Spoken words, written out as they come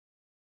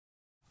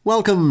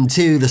Welcome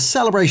to the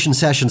Celebration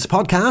Sessions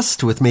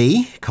podcast with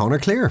me, Conor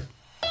Clear.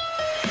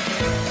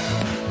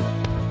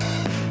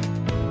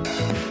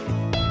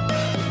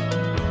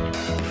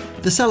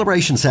 The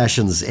Celebration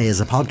Sessions is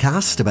a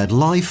podcast about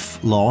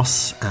life,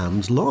 loss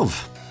and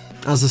love.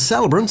 As a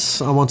celebrant,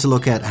 I want to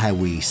look at how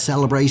we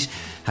celebrate,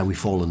 how we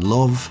fall in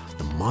love,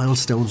 the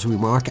milestones we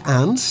mark,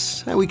 and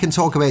how we can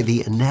talk about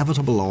the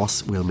inevitable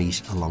loss we'll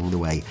meet along the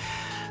way.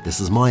 This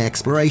is my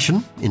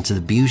exploration into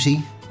the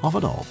beauty of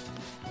it all.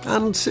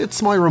 And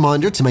it's my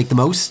reminder to make the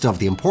most of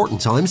the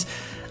important times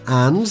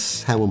and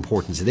how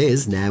important it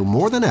is now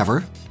more than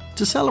ever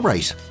to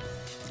celebrate.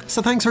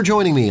 So thanks for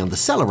joining me on the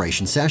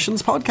Celebration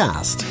Sessions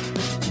podcast.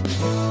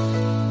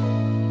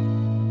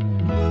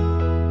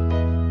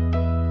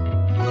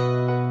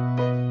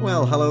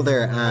 Well, hello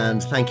there,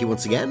 and thank you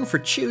once again for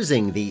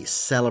choosing the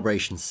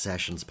Celebration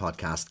Sessions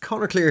podcast.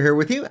 Conor Clear here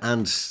with you,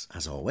 and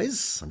as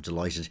always, I'm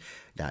delighted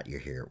that you're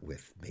here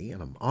with me,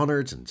 and I'm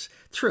honoured and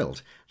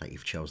thrilled that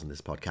you've chosen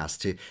this podcast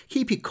to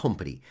keep you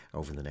company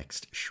over the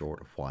next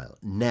short while.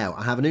 Now,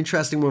 I have an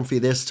interesting one for you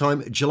this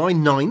time. July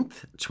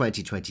 9th,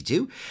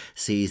 2022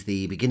 sees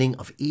the beginning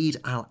of Eid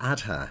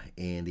al-Adha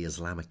in the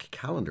Islamic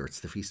calendar.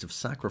 It's the Feast of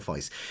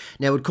Sacrifice.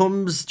 Now, it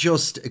comes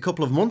just a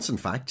couple of months, in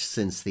fact,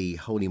 since the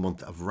holy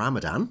month of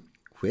Ramadan,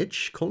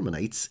 which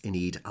culminates in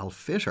Eid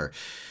al-Fitr.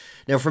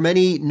 Now, for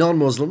many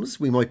non-Muslims,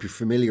 we might be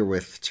familiar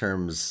with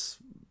terms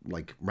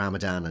like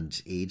Ramadan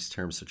and Eid,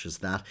 terms such as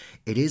that.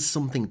 It is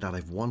something that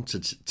I've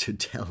wanted to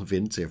delve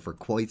into for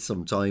quite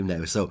some time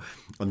now. So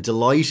I'm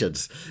delighted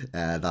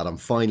that I'm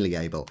finally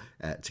able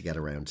to get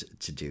around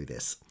to do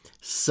this.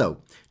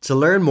 So to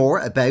learn more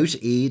about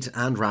Eid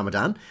and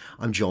Ramadan,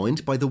 I'm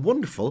joined by the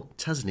wonderful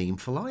Tasneem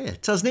Falaya.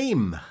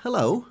 Tasneem,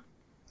 hello.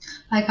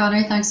 Hi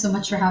Conor, thanks so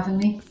much for having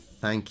me.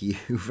 Thank you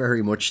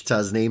very much,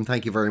 Tasneem.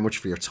 Thank you very much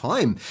for your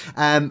time.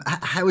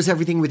 How is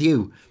everything with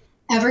you?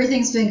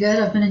 Everything's been good.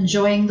 I've been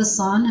enjoying the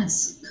sun.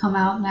 It's come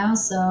out now,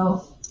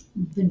 so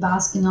I've been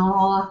basking in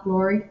all that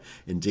glory.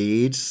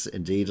 Indeed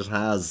it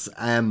has.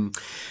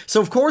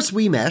 So of course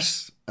we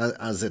met,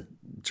 as it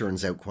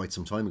turns out quite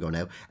some time ago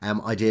now.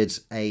 I did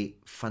a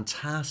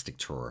fantastic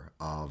tour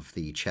of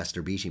the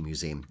Chester Beatty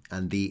Museum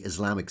and the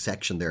Islamic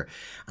section there.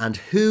 And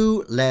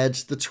who led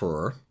the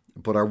tour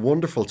but our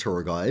wonderful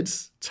tour guide,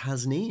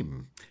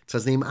 Tasneem.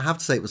 Tasneem, I have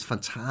to say it was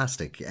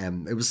fantastic.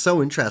 It was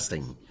so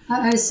interesting.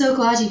 I was so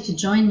glad you could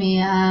join me.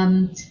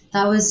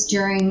 That was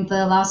during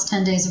the last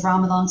 10 days of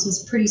Ramadan, so it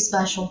was a pretty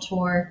special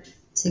tour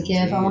to give.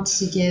 Indeed. I wanted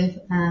to give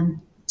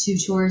 2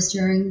 tours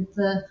during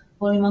the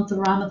holy month of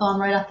Ramadan,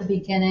 right at the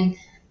beginning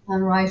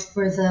and right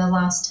for the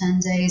last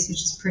 10 days,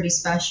 which is pretty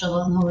special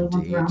on the holy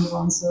month of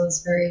Ramadan. So I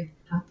was very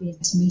happy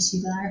to meet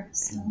you there.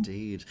 So.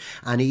 Indeed.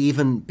 And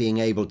even being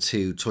able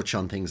to touch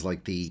on things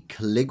like the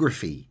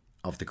calligraphy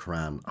of the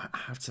Quran, I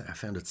have to say, I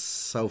found it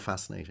so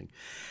fascinating.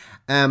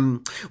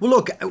 Well,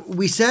 look,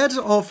 we said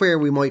off air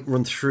we might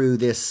run through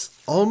this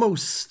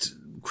almost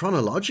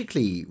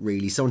chronologically,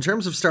 really. So in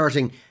terms of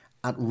starting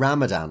at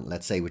Ramadan,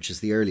 let's say, which is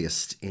the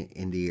earliest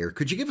in the year,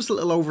 could you give us a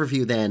little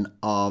overview then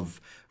of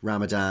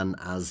Ramadan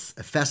as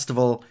a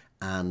festival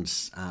and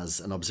as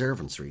an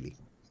observance, really?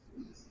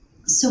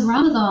 So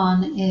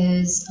Ramadan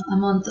is a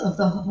month of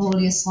the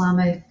Holy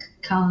Islamic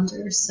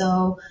calendar.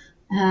 So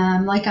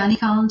like any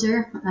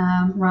calendar,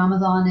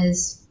 Ramadan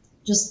is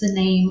just the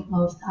name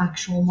of the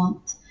actual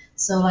month.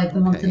 So like the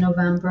month of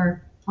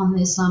November on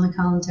the Islamic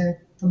calendar,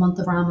 the month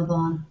of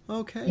Ramadan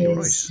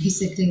is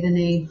basically the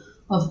name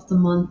of the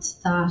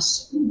month that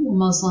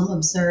Muslim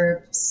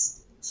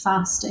observes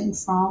fasting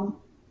from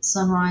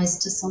sunrise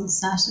to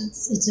sunset.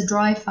 It's a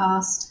dry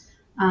fast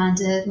and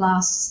it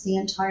lasts the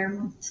entire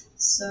month.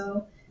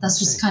 So that's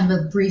just kind of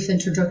a brief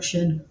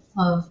introduction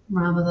of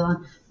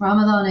Ramadan.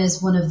 Ramadan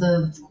is one of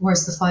the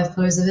 5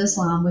 pillars of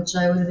Islam, which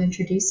I would have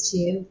introduced to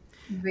you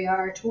via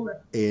our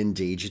tour.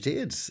 Indeed you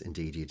did. So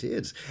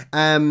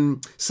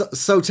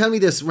tell me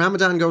this,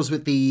 Ramadan goes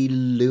with the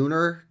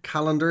lunar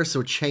calendar,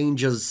 so it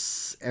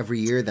changes every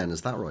year then,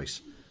 is that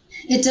right?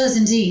 It does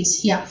indeed,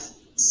 yeah.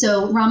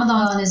 So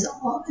Ramadan is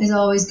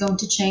always going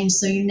to change,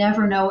 so you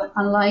never know.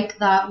 Unlike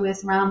that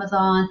with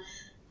Ramadan,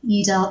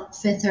 Eid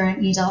al-Fitr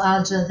and Eid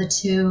al-Adha, the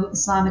 2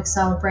 Islamic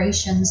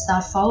celebrations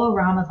that follow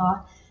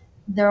Ramadan,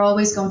 they're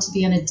always going to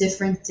be on a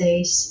different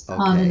date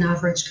on an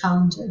average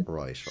calendar.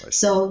 Right.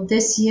 So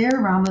this year,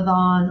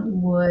 Ramadan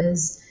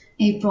was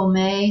April,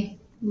 May.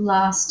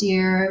 Last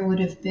year, it would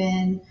have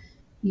been,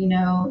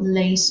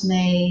 late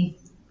May,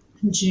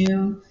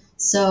 June.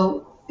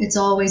 So it's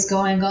always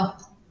going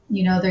up.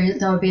 There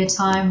will be a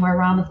time where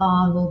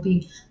Ramadan will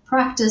be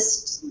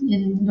practiced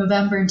in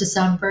November and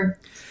December.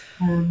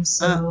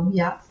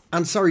 Yeah.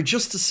 And sorry,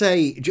 just to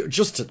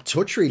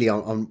touch really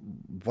on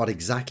what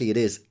exactly it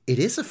is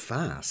a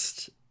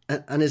fast.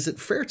 And is it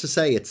fair to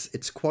say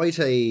it's quite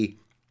a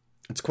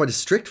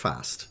strict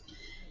fast?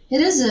 It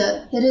is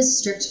a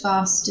strict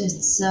fast.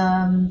 It's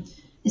a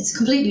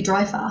completely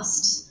dry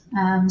fast.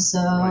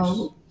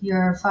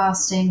 You're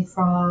fasting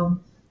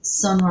from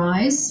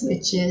sunrise,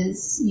 which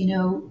is,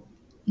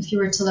 if you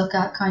were to look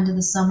at kind of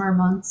the summer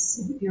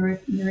months, you're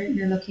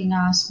looking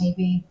at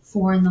maybe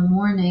 4 in the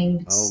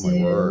morning Oh my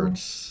to word.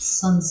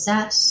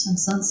 sunset, and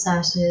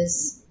sunset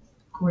is,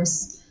 of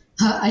course,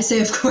 I say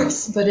of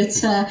course, but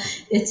it's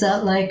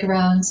at like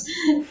around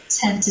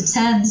 10 to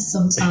 10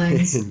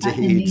 sometimes in the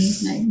Indeed.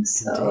 evening.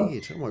 So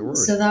Indeed. Oh my word.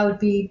 so that would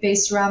be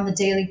based around the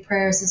daily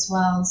prayers as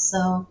well.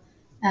 So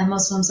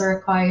Muslims are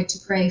required to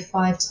pray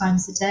 5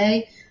 times a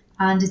day,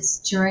 and it's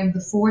during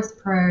the fourth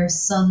prayer,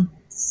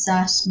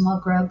 sunset,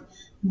 Maghrib,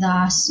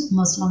 that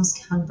Muslims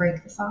can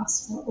break the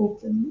fast or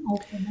open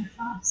their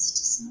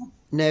fast. So.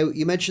 Now,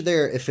 you mentioned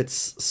there if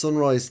it's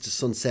sunrise to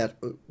sunset,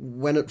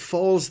 when it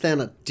falls then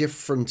at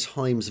different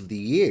times of the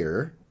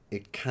year,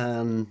 it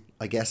can,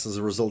 I guess, as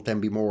a result, then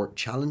be more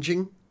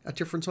challenging at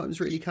different times,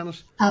 really, can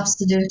it?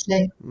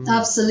 Absolutely,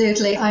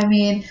 absolutely. I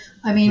mean,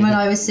 when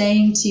I was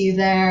saying to you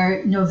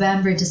there,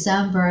 November,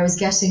 December, I was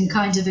getting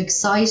kind of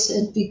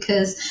excited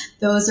because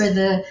those are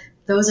the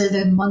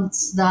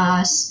months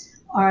that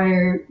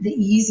are the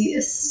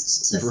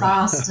easiest to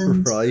fast,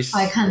 and Right,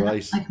 I can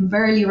right. I can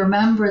barely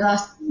remember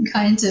that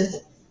kind of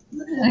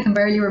I can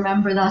barely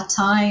remember that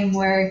time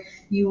where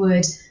you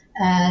would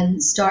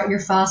start your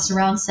fast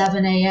around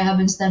 7 a.m.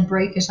 and then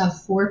break it at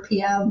 4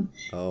 p.m.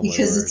 Oh my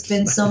because word. it's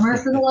been summer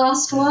for the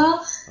last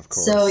while. Of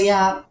course. So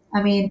yeah,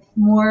 I mean,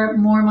 more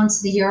months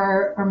of the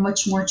year are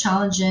much more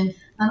challenging,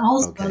 and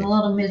also Okay. in a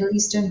lot of Middle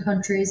Eastern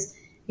countries,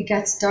 it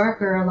gets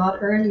darker a lot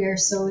earlier,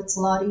 so it's a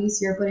lot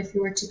easier. But if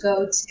you were to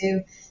go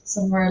to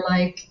somewhere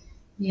like,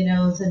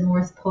 the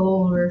North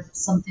Pole or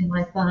something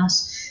like that,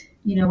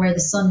 where the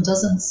sun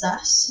doesn't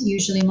set,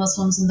 usually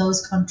Muslims in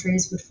those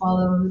countries would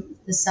follow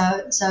the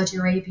Saudi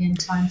Arabian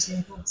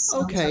timetable. So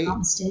if Okay. I'm not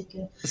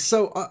mistaken.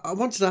 So I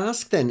wanted to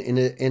ask then,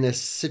 in a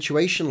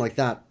situation like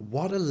that,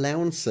 what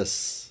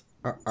allowances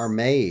are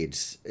made?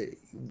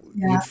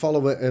 Yeah. You'd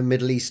follow a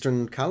Middle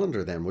Eastern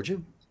calendar then, would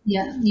you?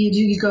 Yeah,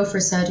 you go for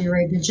Saudi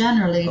Arabia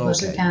generally,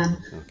 but Okay. again,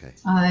 Okay.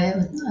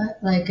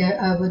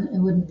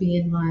 it wouldn't be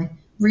in my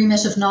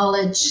remit of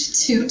knowledge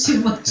too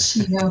much,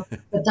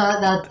 But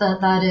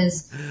that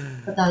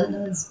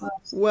is what.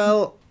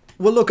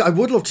 Well, look, I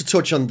would love to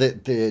touch on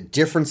the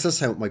differences,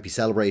 how it might be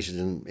celebrated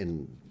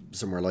in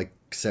somewhere like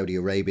Saudi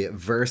Arabia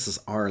versus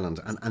Ireland,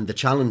 and the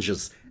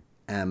challenges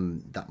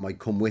that might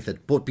come with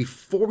it. But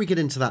before we get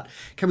into that,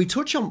 can we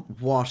touch on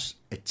what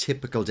a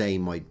typical day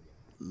might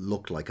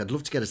look like? I'd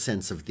love to get a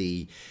sense of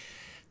the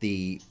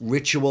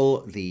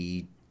ritual,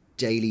 the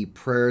daily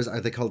prayers. Are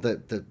they called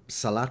the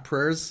Salat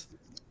prayers?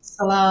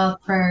 Salah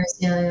prayers,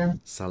 yeah.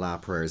 Salah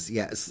prayers,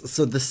 yes.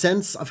 So the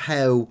sense of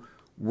how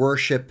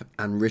worship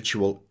and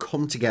ritual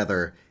come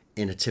together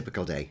in a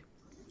typical day.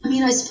 I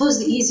mean, I suppose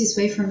the easiest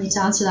way for me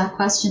to answer that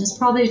question is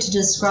probably to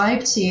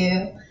describe to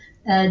you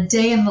a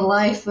day in the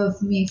life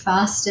of me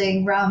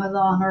fasting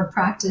Ramadan or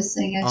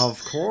practicing it.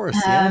 Of course,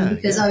 yeah.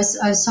 Because yeah.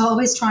 I was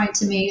always trying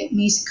to meet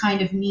a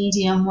kind of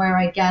medium where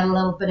I get a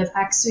little bit of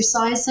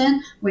exercise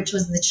in, which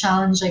was the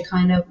challenge I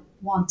kind of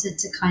wanted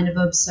to kind of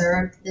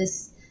observe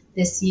this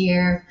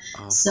year.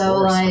 Of So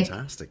course, like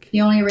fantastic.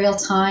 the only real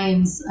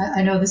times,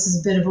 I know this is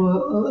a bit of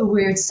a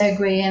weird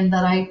segue in,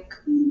 that I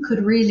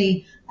could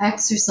really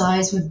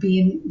exercise would be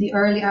in the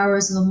early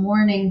hours of the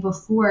morning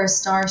before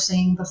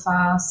starting the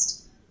fast,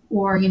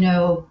 or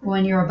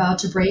when you're about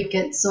to break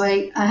it. So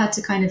I had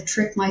to kind of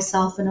trick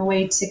myself in a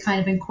way to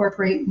kind of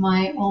incorporate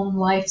my own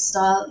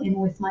lifestyle in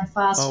with my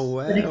fast. Oh,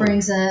 wow. But it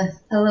brings a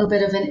little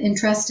bit of an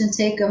interesting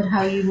take on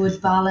how you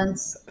would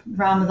balance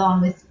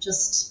Ramadan with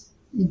just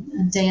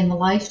a day in the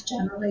life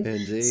generally.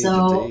 Indeed,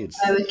 So indeed.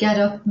 I would get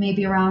up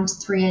maybe around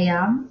 3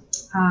 a.m.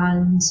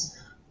 and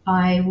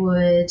I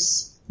would,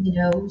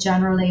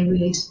 generally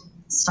we'd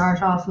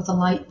start off with a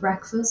light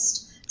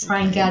breakfast, try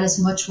and get as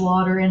much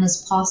water in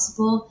as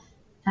possible,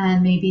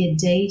 and maybe a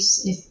date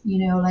if,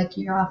 like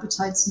your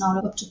appetite's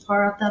not up to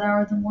par at that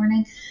hour of the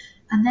morning.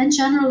 And then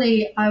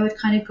generally I would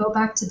kind of go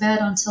back to bed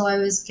until I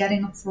was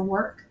getting up for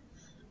work.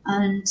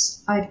 And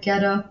I'd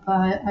get up,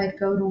 I'd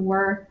go to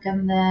work,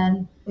 and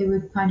then it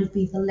would kind of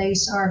be the late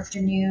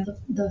afternoon,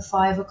 the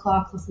 5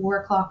 o'clock, the 4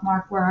 o'clock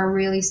mark, where I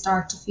really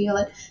start to feel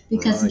it.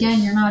 Because Right.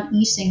 again, you're not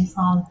eating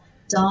from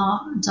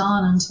dawn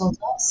until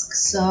dusk.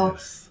 So,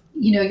 Yes.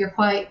 you're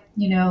quite,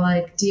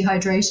 like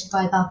dehydrated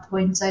by that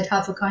point. I'd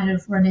have a kind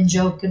of running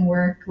joke in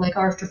work, like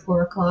after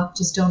 4 o'clock,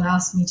 just don't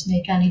ask me to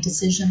make any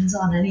decisions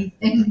on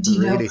anything,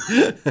 Really?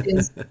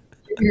 because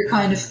you're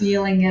kind of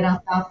feeling it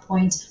at that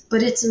point.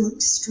 But it's an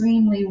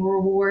extremely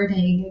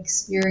rewarding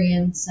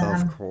experience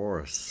Of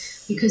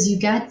course. because you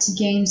get to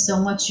gain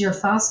so much. Your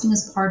fasting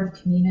is part of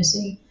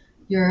community.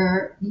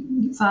 Your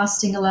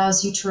fasting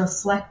allows you to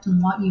reflect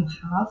on what you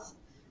have.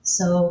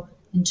 So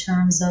in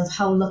terms of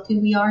how lucky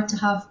we are to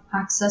have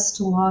access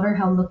to water,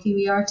 how lucky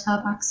we are to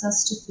have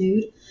access to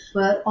food,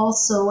 but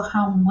also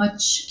how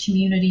much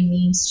community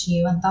means to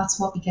you, and that's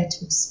what we get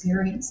to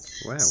experience.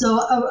 Wow.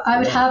 So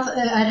I'd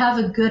have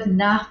a good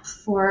nap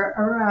for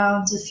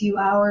around a few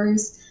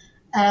hours,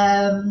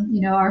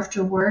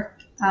 after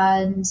work,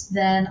 and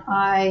then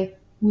I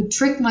would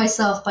trick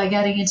myself by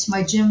getting into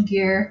my gym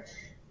gear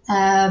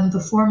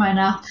before my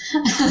nap.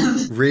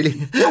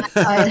 Really?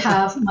 I'd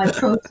have my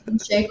protein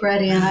shake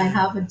ready and I'd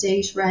have a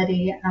date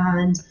ready,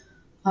 and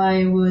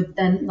I would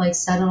then like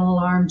set an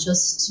alarm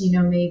just,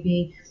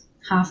 maybe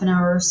half an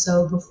hour or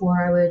so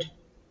before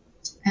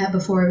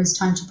it was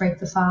time to break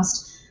the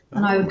fast.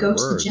 And I would go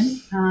to the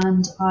gym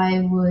and I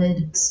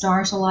would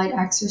start a light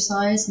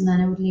exercise, and then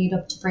it would lead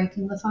up to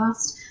breaking the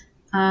fast.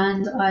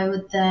 And I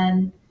would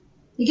then,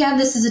 again,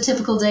 this is a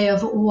typical day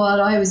of what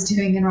I was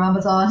doing in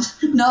Ramadan,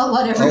 not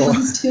what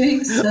everyone's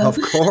doing. So. Of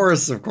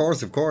course,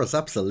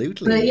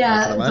 absolutely. But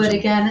yeah, but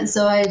again,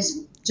 so I'd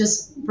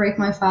just break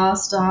my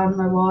fast on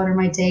my water,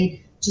 my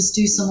date, just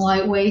do some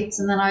light weights,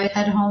 and then I'd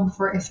head home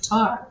for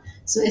iftar.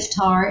 So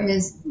iftar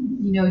is,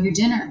 your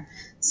dinner.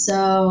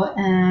 So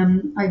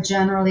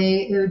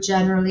it would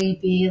generally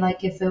be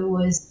like if it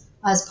was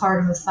as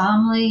part of a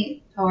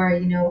family or,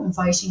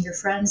 inviting your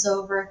friends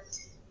over,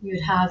 you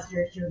would have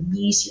your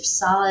meat, your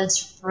salads,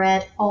 your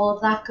bread, all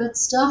of that good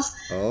stuff.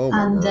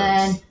 And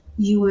then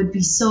you would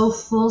be so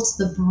full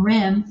to the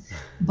brim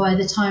by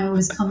the time it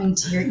was coming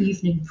to your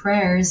evening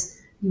prayers,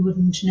 you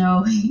wouldn't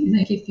know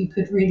like if you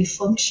could really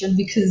function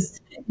because,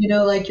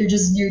 you're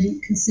just nearly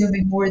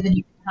consuming more than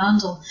you can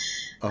handle.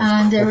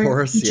 There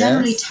were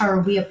generally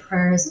Taraweeh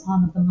prayers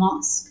on the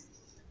mosque.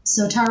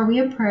 So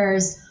Taraweeh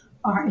prayers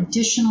are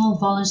additional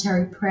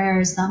voluntary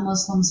prayers that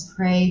Muslims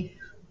pray.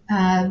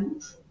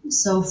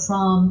 So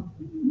from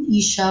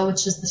Isha,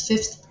 which is the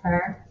fifth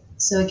prayer.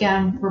 So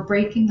again, we're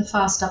breaking the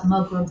fast at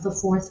Maghrib, the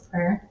fourth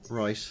prayer.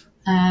 Right.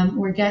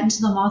 We're getting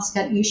to the mosque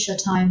at Isha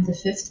time, the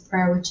fifth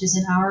prayer, which is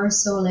an hour or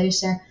so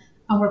later.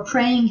 And we're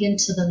praying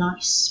into the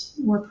night.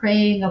 We're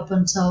praying up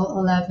until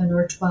 11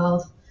 or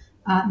 12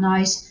 at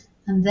night.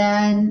 And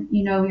then,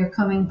 you're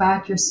coming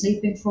back, you're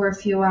sleeping for a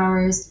few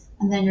hours,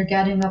 and then you're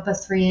getting up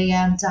at 3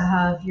 a.m. to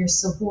have your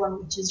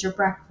suhoor, which is your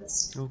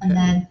breakfast. Okay. And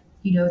then,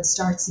 it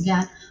starts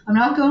again. I'm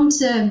not going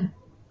to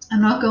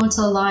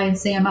lie and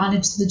say I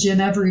manage the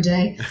gym every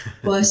day,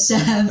 but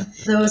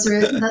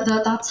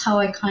that's how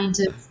I kind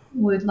of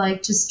would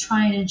like just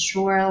try and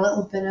ensure a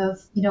little bit of,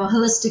 a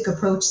holistic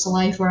approach to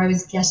life where I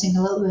was getting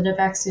a little bit of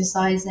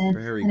exercise in.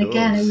 And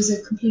again, it was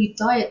a complete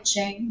diet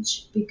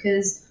change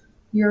because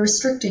you're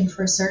restricting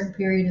for a certain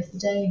period of the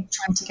day,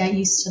 trying to get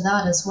used to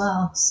that as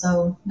well.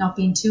 So not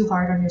being too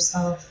hard on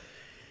yourself.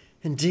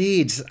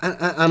 Indeed.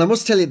 And I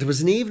must tell you, there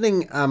was an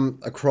evening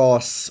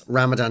across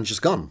Ramadan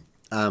just gone.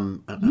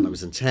 And I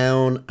was in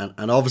town,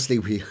 and obviously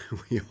we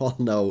all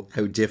know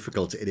how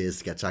difficult it is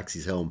to get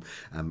taxis home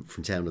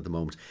from town at the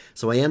moment.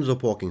 So I ended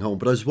up walking home,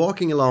 but I was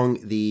walking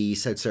along the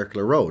South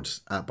Circular Road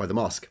by the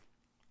mosque.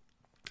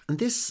 And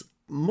this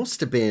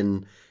must have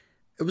been,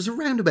 it was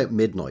around about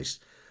midnight,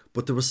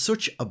 but there was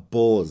such a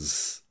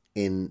buzz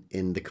in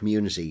the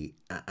community,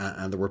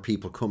 and there were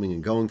people coming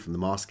and going from the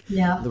mosque.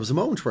 Yeah. There was a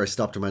moment where I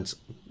stopped and went,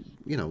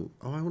 I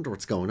wonder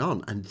what's going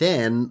on. And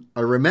then I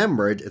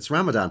remembered it's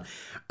Ramadan.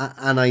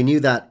 And I knew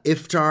that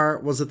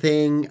iftar was a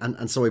thing.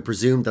 And so I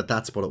presumed that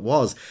that's what it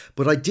was.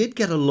 But I did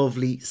get a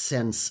lovely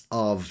sense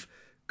of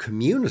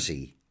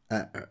community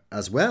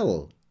as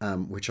well,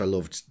 which I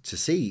loved to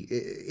see.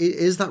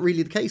 Is that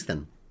really the case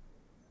then?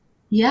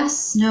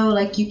 Yes. No,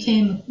 like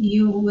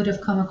you would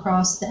have come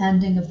across the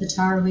ending of the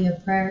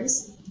Taraweeh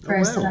prayers. The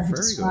prayers that I had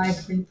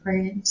described where you pray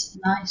into the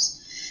night.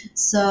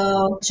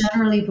 So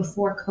generally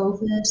before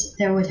COVID,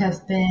 there would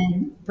have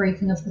been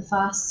breaking of the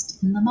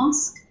fast in the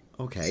mosque.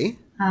 Okay.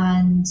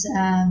 And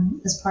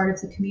as part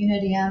of the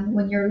community. And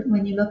when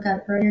you look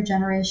at earlier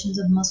generations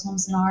of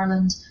Muslims in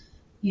Ireland,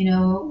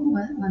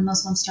 when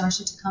Muslims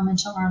started to come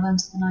into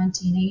Ireland in the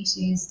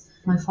 1980s,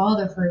 my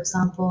father, for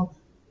example,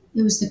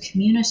 it was the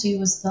community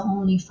was the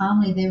only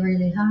family they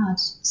really had.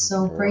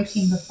 So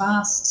breaking the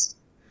fast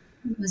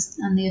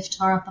and the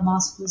iftar at the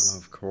mosque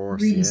was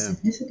really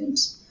significant.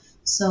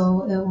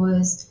 So it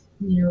was,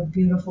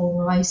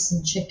 beautiful rice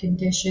and chicken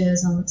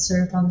dishes and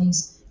served on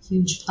these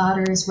huge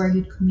platters where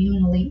you'd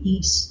communally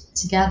eat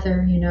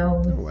together,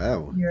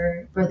 with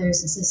your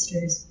brothers and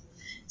sisters.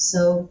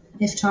 So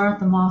iftar at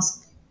the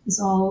mosque is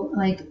all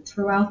like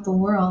throughout the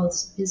world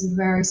is a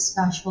very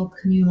special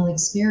communal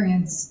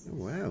experience.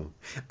 Wow.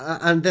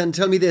 And then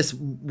tell me this,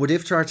 would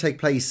iftar take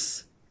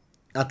place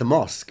at the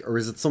mosque, or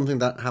is it something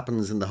that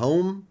happens in the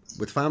home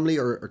with family,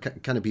 or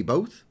can it be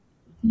both?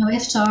 No,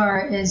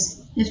 iftar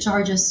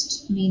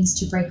just means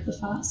to break the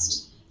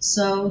fast.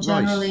 So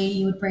generally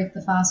you would break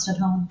the fast at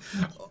home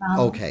with your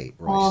family. Okay,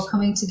 right. All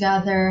coming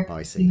together.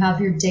 I see. You have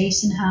your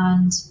date in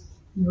hand.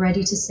 You're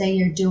ready to say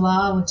your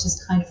dua, which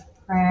is kind of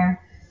a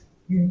prayer.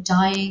 You're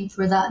dying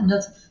for that.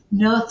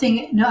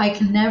 I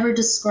can never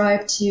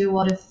describe to you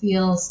what it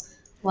feels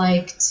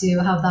like to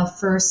have that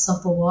first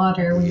sup of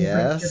water when you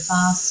break your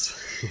fast.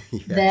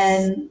 Yes,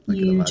 then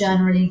you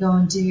generally go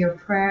and do your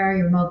prayer,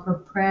 your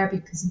Maghrib prayer,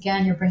 because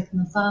again, you're breaking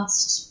the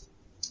fast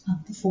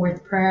at the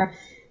fourth prayer.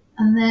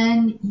 And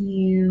then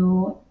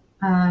you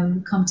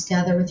come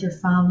together with your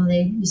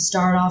family. You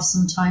start off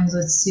sometimes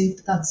with soup.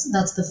 That's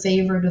the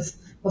favorite of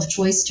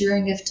choice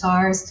during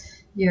iftars.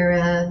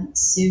 Your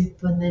soup,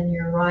 and then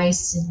your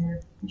rice,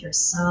 and your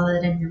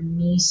salad, and your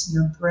meat, and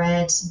your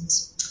bread, and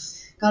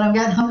God, I'm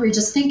getting hungry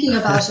just thinking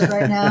about it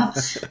right now.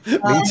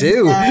 Me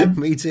too.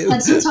 Me too.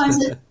 And sometimes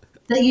that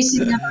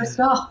usually never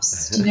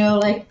stops. You know,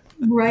 like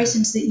right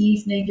into the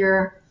evening,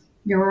 your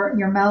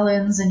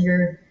melons and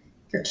your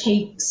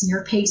cakes and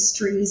your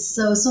pastries.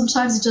 So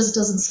sometimes it just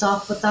doesn't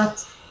stop. But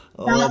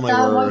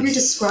what you're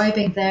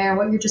describing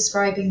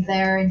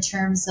there in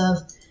terms of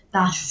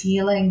that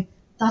feeling,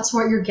 that's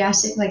what you're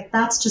getting. Like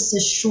that's just a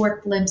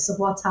short glimpse of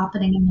what's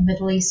happening in the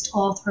Middle East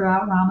all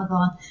throughout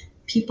Ramadan.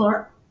 People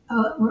are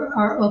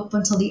up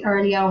until the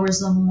early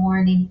hours of the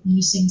morning,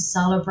 eating,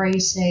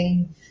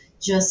 celebrating,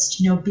 just,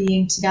 you know,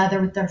 being together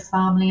with their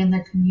family and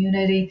their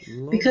community.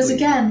 Lovely. Because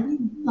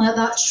again,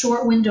 that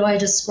short window I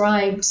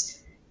described,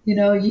 you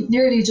know, you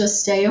nearly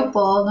just stay up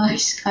all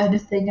night kind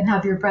of thing and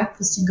have your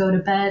breakfast and go to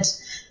bed.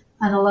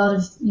 And a lot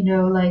of,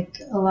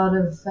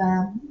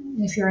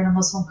 if you're in a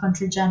Muslim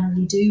country,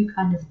 generally do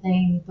kind of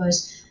thing. But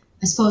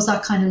I suppose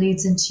that kind of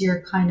leads into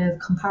your kind of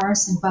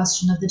comparison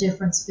question of the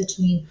difference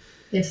between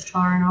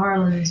iftar in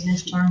Ireland and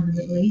iftar in the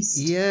Middle East.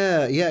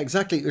 Yeah,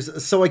 exactly.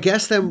 So I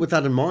guess then with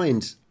that in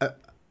mind,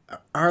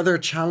 are there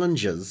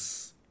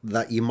challenges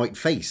that you might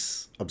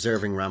face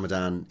observing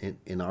Ramadan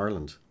in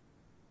Ireland?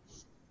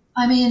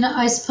 I mean,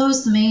 I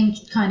suppose the main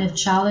kind of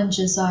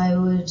challenges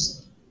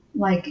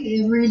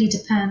it really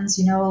depends.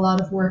 You know, a lot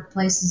of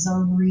workplaces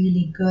are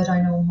really good. I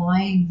know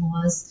mine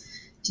was,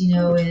 you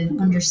know, in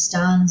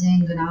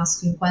understanding and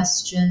asking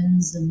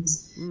questions and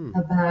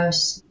about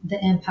the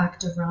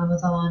impact of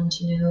Ramadan,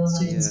 you know,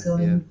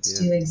 going to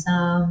do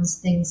exams,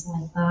 things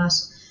like that.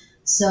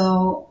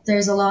 So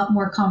there's a lot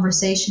more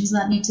conversations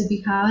that need to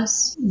be had.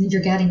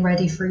 You're getting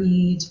ready for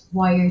Eid,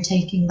 why you're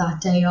taking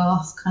that day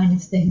off kind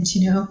of thing,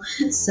 you know.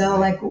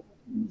 So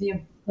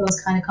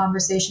those kind of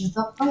conversations,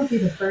 that'll probably be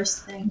the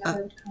first thing I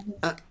would kind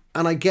of...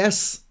 And I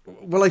guess,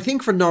 well, I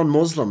think for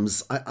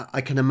non-Muslims,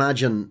 I can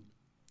imagine,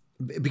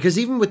 because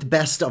even with the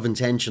best of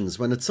intentions,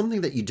 when it's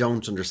something that you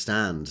don't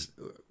understand,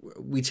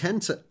 we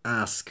tend to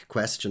ask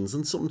questions.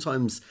 And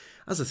sometimes,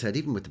 as I said,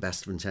 even with the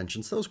best of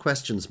intentions, those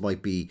questions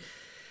might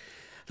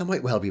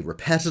well be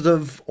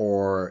repetitive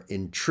or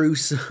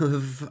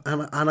intrusive.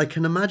 And I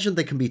can imagine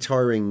they can be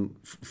tiring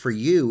for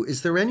you.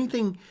 Is there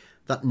anything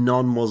that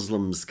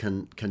non-Muslims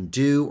can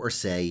do or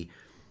say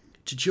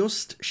to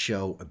just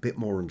show a bit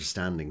more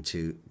understanding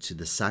to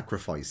the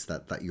sacrifice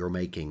that you're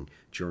making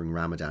during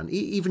Ramadan,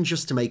 even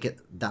just to make it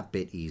that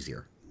bit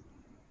easier?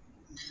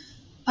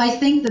 I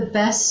think the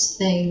best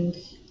thing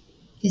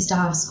is to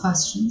ask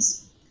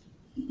questions.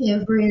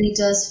 It really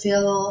does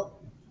feel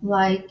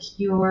like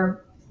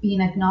you're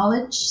being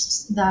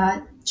acknowledged,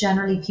 that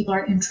generally people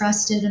are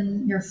interested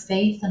in your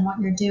faith and what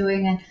you're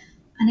doing. And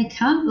it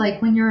can,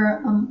 like when you're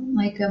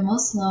a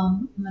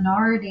Muslim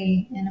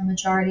minority in a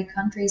majority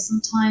country,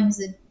 sometimes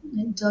it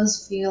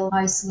does feel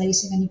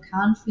isolating and you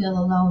can feel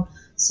alone.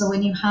 So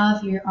when you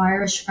have your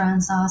Irish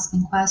friends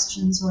asking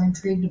questions or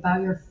intrigued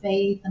about your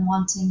faith and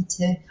wanting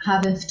to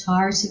have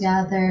iftar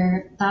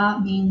together,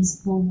 that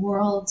means the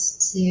world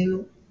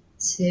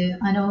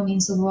I know it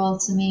means the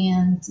world to me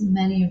and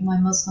many of my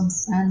Muslim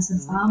friends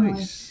and family.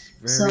 Nice.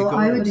 So good.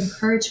 I would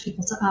encourage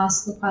people to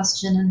ask the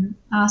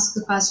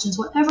questions,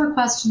 whatever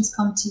questions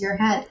come to your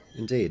head.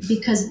 Indeed.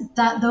 Because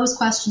those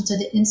questions are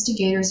the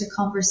instigators of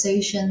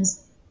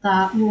conversations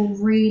that will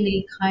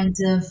really kind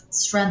of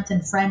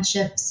strengthen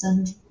friendships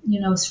and, you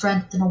know,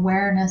 strengthen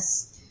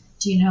awareness,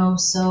 you know.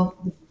 So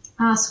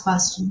ask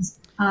questions.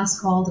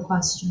 Ask all the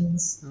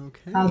questions.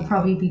 Okay. That would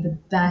probably be the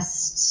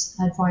best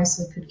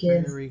advice I could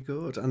give. Very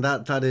good. And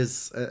that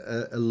is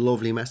a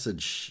lovely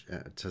message,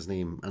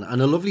 Tasneem,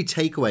 and a lovely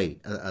takeaway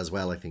as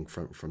well, I think,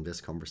 from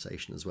this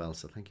conversation as well.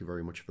 So thank you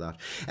very much for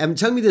that.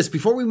 Tell me this,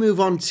 before we move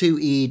on to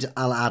Eid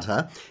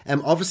al-Adha,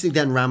 obviously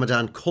then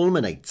Ramadan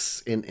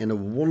culminates in a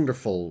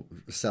wonderful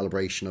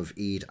celebration of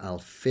Eid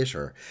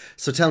al-Fitr.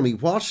 So tell me,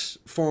 what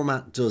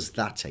format does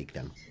that take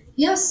then?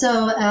 Yeah,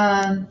 so...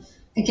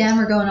 again,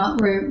 we're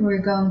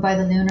going by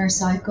the lunar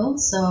cycle,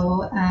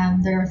 so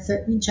there are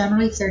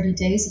generally 30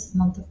 days of the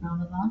month of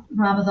Ramadan.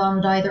 Ramadan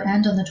would either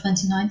end on the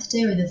 29th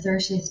day or the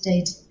 30th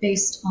day,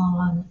 based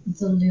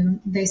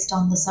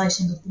on the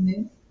sighting of the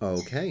moon.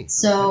 Okay.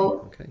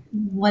 So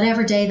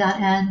whatever day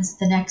that ends,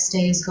 the next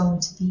day is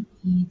going to be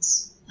Eid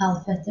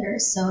al-Fitr.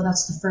 So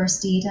that's the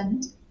first Eid,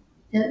 and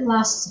it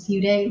lasts a few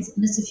days,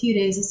 and it's a few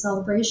days of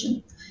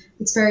celebration.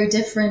 It's very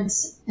different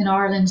in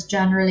Ireland.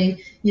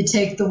 Generally, you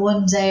take the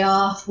one day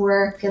off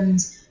work and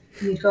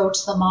you'd go to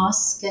the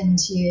mosque and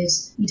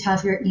you'd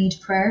have your Eid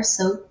prayer.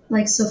 So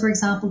for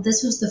example,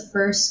 this was the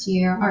first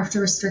year after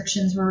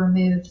restrictions were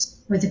removed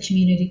where the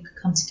community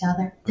could come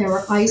together. There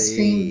were ice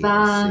cream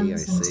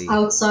vans and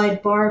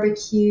outside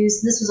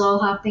barbecues. This was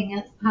all happening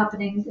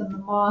in the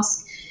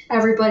mosque.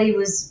 Everybody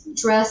was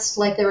dressed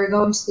like they were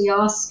going to the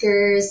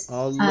Oscars.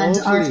 And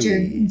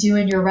after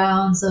doing your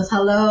rounds of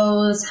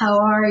hellos, how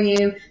are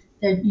you?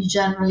 You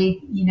generally,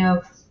 you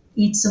know,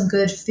 eat some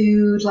good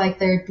food, like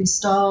there'd be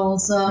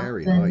stalls up.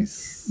 Very and,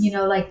 nice. You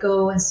know, like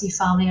go and see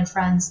family and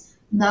friends.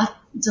 And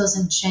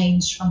doesn't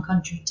change from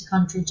country to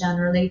country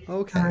generally.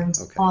 Okay. And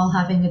Okay. all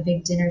having a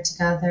big dinner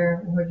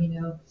together, or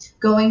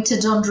going to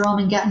Dundrum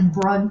and getting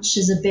brunch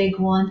is a big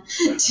one.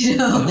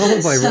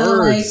 Oh my So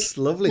words!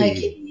 Lovely. like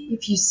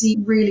if you see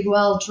really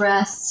well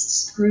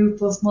dressed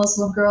group of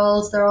Muslim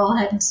girls, they're all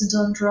heading to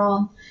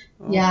Dundrum.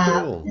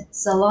 Yeah, Cool.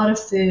 it's a lot of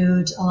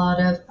food, a lot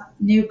of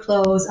new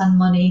clothes, and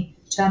money.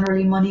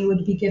 Generally, money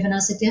would be given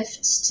as a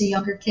gift to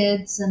younger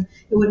kids, and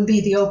it wouldn't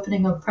be the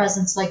opening of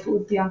presents like it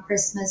would be on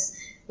Christmas.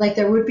 Like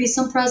there would be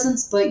some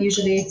presents, but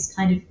usually it's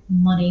kind of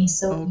money,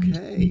 so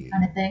Okay.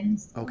 kind of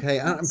things.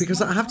 Okay,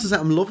 because I have to say,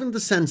 I'm loving the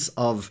sense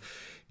of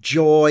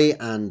joy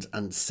and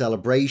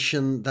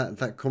celebration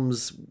that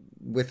comes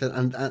with it,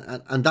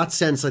 and that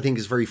sense I think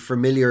is very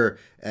familiar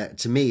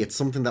to me. It's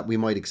something that we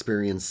might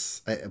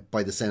experience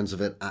by the sounds of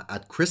it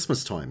at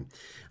Christmas time,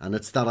 and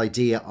it's that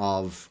idea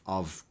of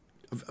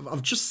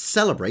just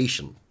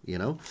celebration,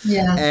 Yeah.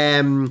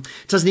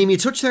 Tasneem, you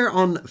touched there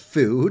on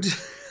food.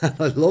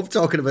 I love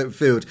talking about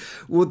food.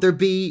 Would there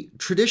be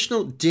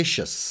traditional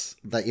dishes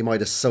that you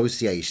might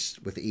associate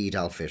with Eid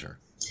al-Fitr?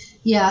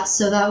 Yeah,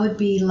 so that would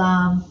be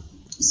lamb.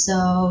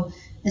 So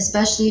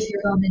especially if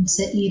you're going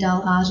into Eid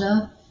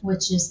al-Adha,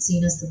 which is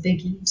seen as the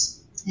big Eid,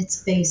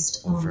 it's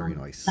based on very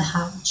nice. the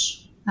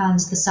Hajj and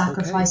the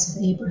sacrifice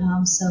of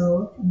Abraham.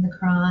 So in the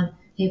Quran,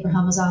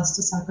 Abraham was asked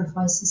to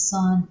sacrifice his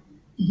son.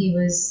 He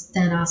was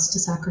then asked to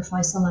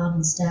sacrifice a lamb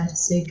instead.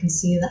 So you can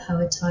see that how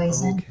it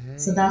ties in.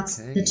 So that's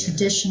the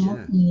traditional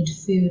Eid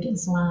food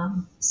is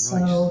lamb.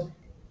 So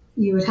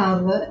you would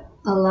have a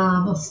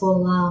lamb, a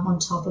full lamb on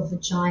top of a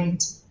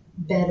giant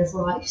bed of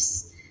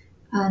rice.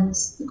 And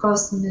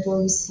across the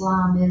Middle East,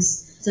 lamb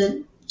is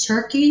the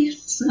turkey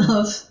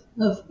of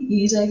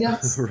Eid, I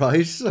guess.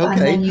 Right, okay. And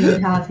then you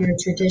would have your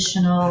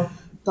traditional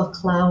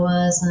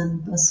baklawas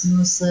and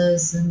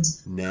basmousas and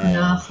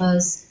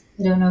kunafas.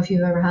 I don't know if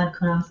you've ever had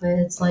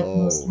kunafa. It's like the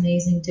most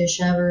amazing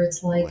dish ever.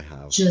 It's like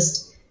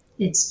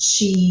it's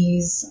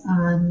cheese,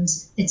 and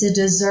it's a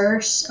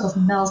dessert of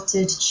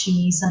melted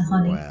cheese and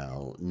honey.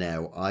 Well,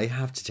 now I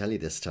have to tell you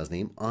this,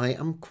 Tasneem. I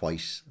am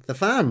quite the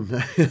fan.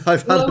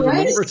 I've had it a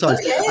number of times.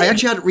 Okay. I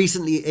actually had it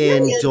recently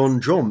in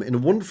Dundrum, in a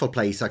wonderful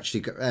place,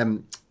 actually.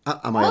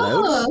 Am I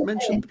allowed to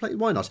mention the place?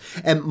 Why not?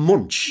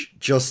 Munch,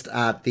 just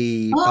at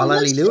the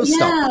Ballally Lewis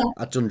stop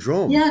at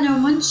Dundrum. Yeah, no,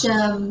 Munch,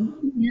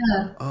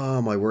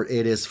 Oh, my word.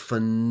 It is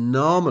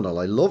phenomenal.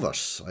 I love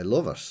it. I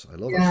love it.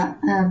 Yeah,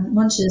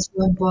 Munch is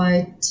run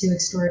by two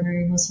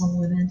extraordinary Muslim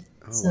women.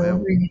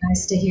 Really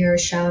nice to hear a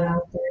shout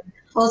out there.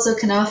 Also,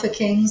 Kunafa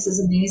Kings is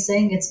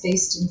amazing. It's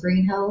based in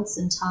Greenhills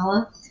in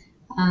Tala,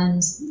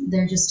 and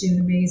they're just doing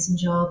an amazing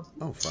job.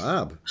 Oh,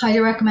 fab.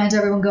 Highly recommend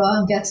everyone go out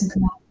and get some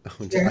Kunafa.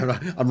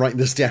 I'm writing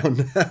this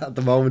down at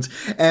the moment,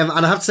 and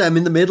I have to say I'm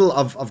in the middle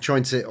of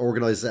trying to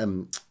organise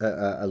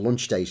a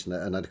lunch date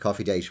and a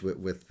coffee date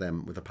with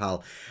a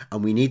pal,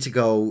 and we need to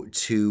go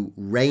to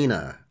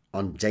Reina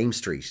on Dame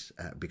Street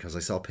because I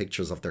saw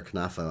pictures of their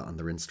kunafa on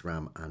their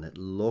Instagram and it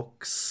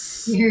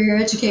looks. You're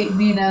educating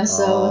me now,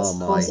 so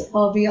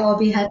I'll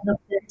be heading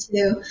up there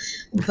too.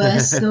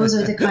 But those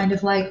are the kind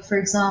of, like, for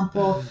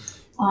example,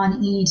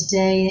 on Eid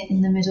Day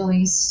in the Middle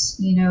East,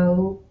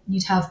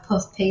 you'd have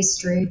puff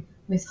pastry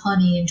with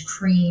honey and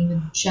cream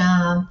and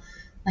jam.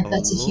 Like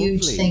that's a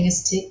huge thing,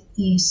 is to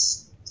eat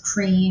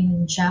cream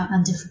and jam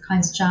and different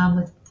kinds of jam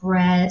with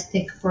bread,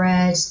 thick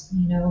bread,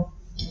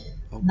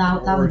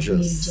 that would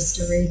be just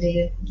a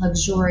really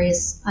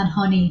luxurious. And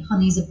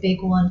honey's a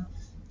big one.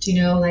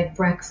 Like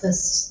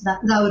breakfast,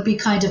 that would be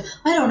kind of,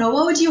 I don't know,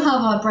 what would you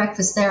have on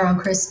breakfast there on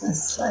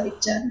Christmas, like,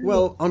 generally?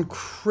 Well, on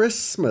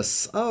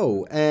Christmas,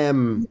 well,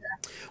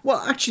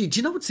 actually, do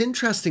you know what's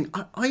interesting?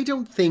 I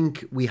don't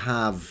think we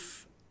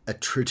have a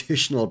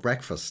traditional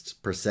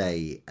breakfast per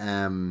se.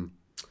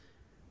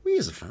 We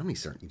as a family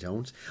certainly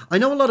don't. I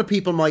know a lot of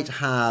people might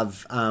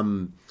have,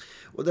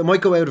 they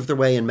might go out of their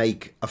way and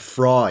make a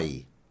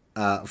fry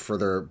for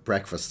their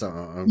breakfast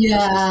on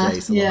Christmas Day.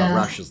 So they'll have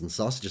rashes and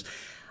sausages.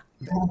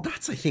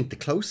 That's, I think, the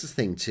closest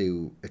thing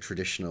to a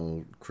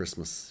traditional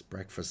Christmas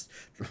breakfast.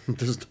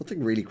 There's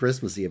nothing really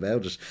Christmassy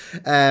about it.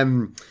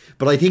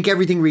 But I think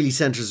everything really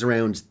centres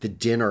around the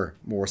dinner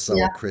more so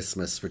at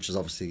Christmas, which is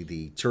obviously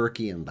the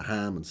turkey and the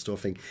ham and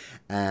stuffing.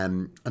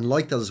 And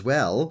like that as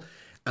well.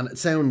 And it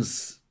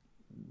sounds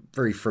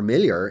very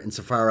familiar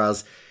insofar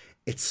as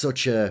it's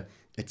a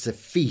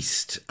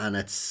feast, and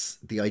it's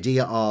the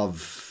idea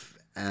of,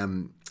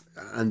 and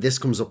this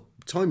comes up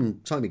time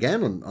and time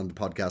again on the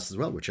podcast as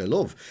well, which I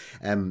love,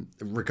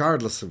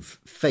 regardless of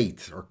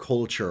faith or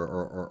culture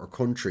or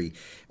country,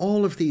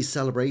 all of these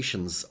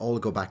celebrations all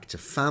go back to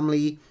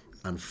family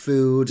and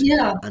food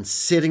and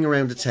sitting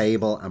around a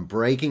table and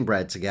breaking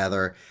bread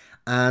together.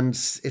 And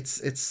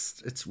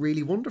it's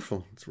really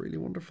wonderful. It's really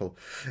wonderful.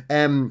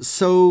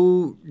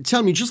 So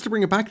tell me, just to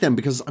bring it back then,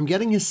 because I'm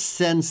getting a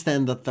sense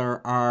then that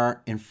there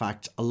are, in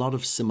fact, a lot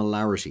of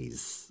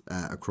similarities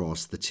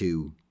across the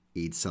two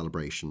Eid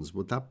celebrations.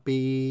 Would that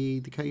be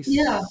the case?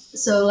 Yeah.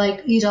 So like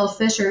Eid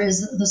al-Fitr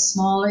is the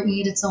smaller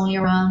Eid. It's only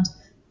around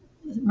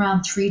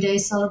 3 day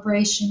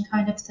celebration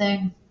kind of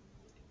thing.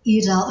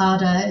 Eid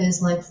al-Adha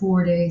is like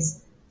 4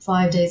 days,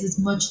 5 days. It's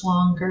much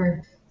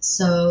longer.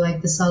 So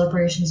like the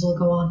celebrations will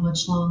go on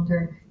much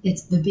longer.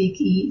 It's the big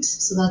Eid.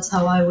 So that's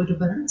how I would have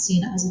been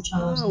seen it as a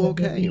child. Oh,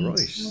 okay,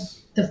 right.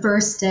 The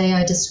first day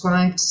I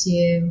described to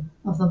you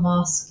of the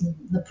mosque and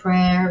the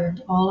prayer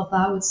and all of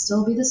that would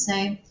still be the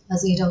same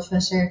as Eid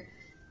al-Fitr.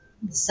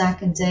 The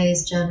second day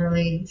is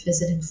generally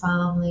visiting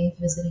family,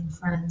 visiting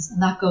friends,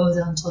 and that goes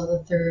until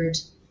the third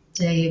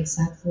day,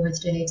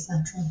 fourth day,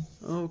 etc.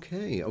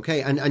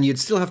 Okay. And you'd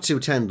still have to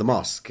attend the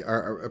mosque.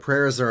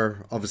 Prayers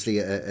are obviously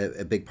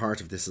a big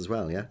part of this as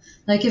well, yeah?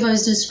 Like if I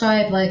was to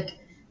describe like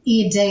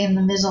Eid day in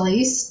the Middle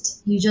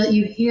East,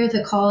 you hear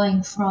the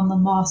calling from the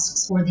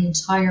mosques for the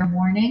entire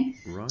morning.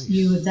 Right.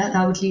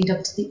 That would lead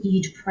up to the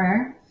Eid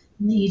prayer.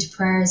 And the Eid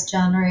prayer is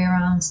generally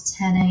around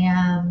 10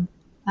 a.m.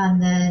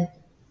 and then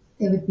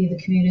it would be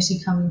the community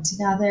coming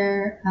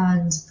together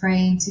and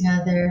praying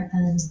together,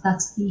 and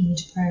that's the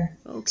Eid prayer.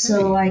 Okay.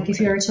 So if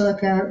you were to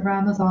look at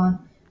Ramadan,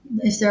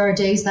 if there are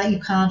days that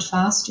you can't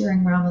fast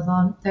during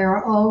Ramadan, there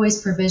are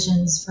always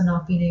provisions for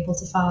not being able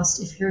to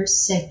fast. If you're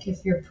sick,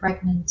 if you're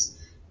pregnant,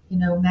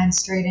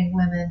 menstruating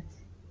women,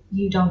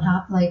 you don't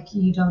have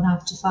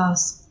to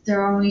fast. There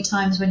are only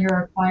times when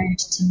you're required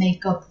to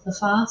make up the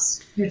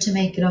fast. You're to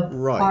make it up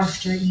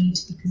after Eid,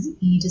 because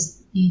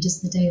Eid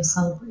is the day of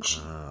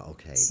celebration.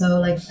 Okay.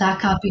 So that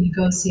can't be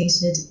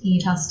negotiated.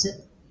 Eid has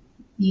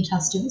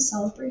to be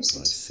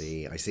celebrated.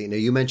 I see. Now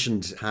you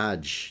mentioned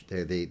Hajj,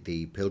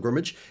 the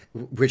pilgrimage,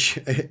 which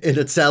in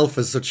itself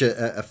is such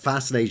a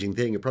fascinating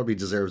thing. It probably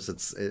deserves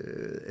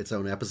its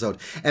own episode.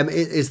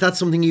 Is that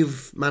something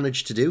you've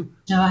managed to do?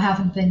 No, I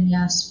haven't been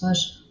yet, but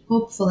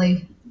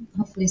hopefully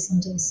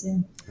someday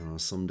soon. Oh,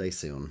 someday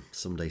soon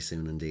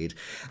indeed.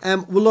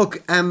 Well,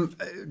 look,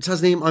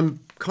 Tasneem,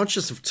 I'm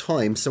conscious of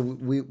time, so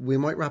we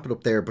might wrap it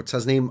up there. But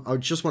Tasneem, I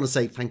just want to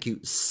say thank you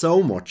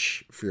so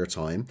much for your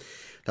time.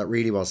 That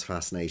really was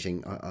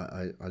fascinating.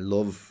 I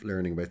love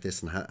learning about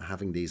this and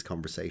having these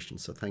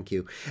conversations. So thank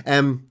you.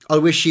 I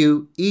wish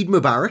you Eid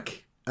Mubarak.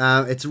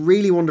 It's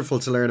really wonderful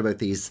to learn about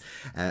these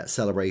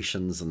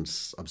celebrations and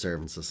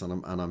observances,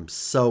 and I'm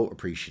so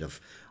appreciative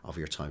of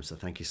your time. So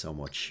thank you so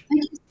much.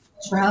 Thank you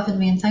for having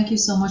me, and thank you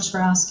so much for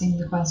asking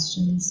the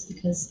questions,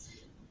 because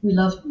we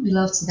love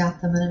to get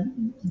them,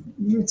 and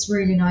it's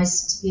really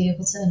nice to be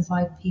able to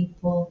invite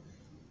people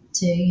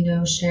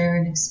to share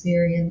and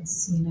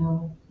experience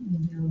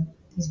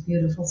these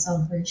beautiful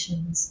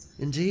celebrations.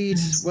 Indeed.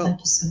 So thank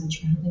you so much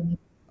for having me.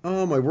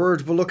 Oh my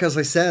word. Well, look, as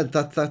I said,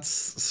 that's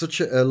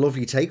such a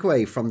lovely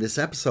takeaway from this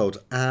episode.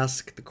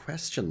 Ask the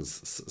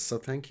questions. So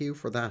thank you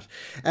for that.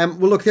 Well,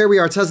 look, there we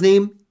are.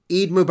 Tasneem,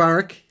 Eid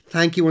Mubarak.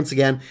 Thank you once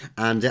again.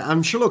 And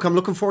I'm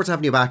looking forward to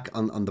having you back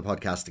on the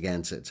podcast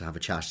again to have a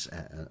chat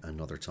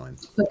another time.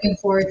 Looking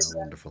forward to it.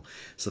 Wonderful.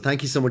 So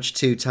thank you so much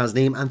to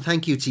Tasneem, and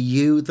thank you to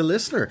you, the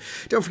listener.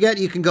 Don't forget,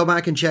 you can go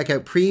back and check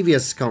out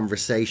previous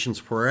conversations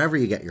wherever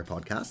you get your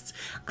podcasts.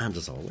 And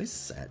as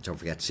always, don't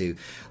forget to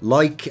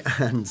like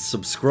and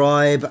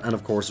subscribe, and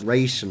of course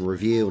rate and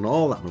review and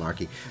all that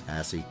malarkey,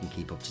 so you can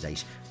keep up to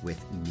date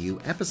with new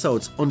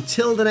episodes.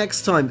 Until the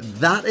next time,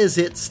 that is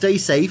it. Stay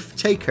safe,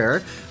 take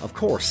care. Of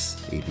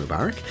course, Eid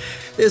Mubarak.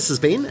 This has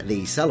been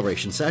the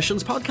Celebration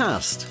Sessions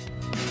podcast.